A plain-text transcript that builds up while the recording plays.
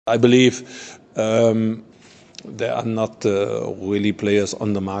I believe there are not really players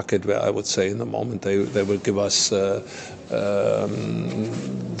on the market where I would say in the moment they will give us the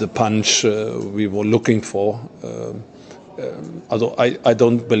punch we were looking for. Although I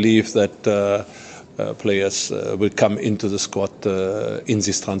don't believe that players will come into the squad in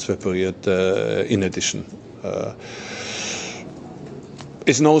this transfer period in addition.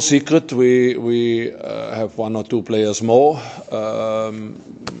 It's no secret we have one or two players more.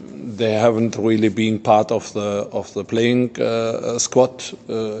 They haven't really been part of the playing squad.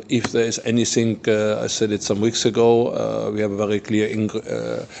 If there is anything, I said it some weeks ago, we have a very clear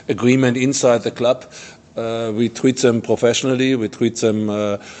agreement inside the club. We treat them professionally, we treat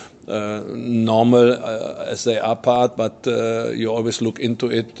them normal as they are part, but you always look into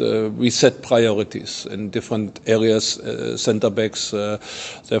it. We set priorities in different areas, centre backs.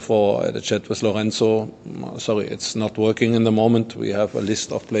 Therefore, I had a chat with Lorenzo. Sorry, it's not working in the moment. We have a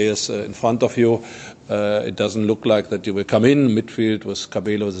list of players in front of you. It doesn't look like that you will come in. Midfield was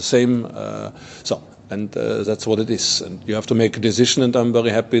Cabello the same. And that's what it is. And you have to make a decision, and I'm very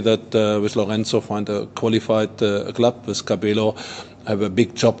happy that with Lorenzo find a qualified club. With Cabello have a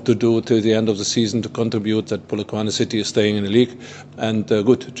big job to do till the end of the season to contribute that Polokwane City is staying in the league. And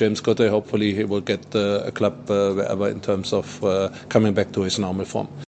good, James Cotte, hopefully he will get a club wherever in terms of coming back to his normal form.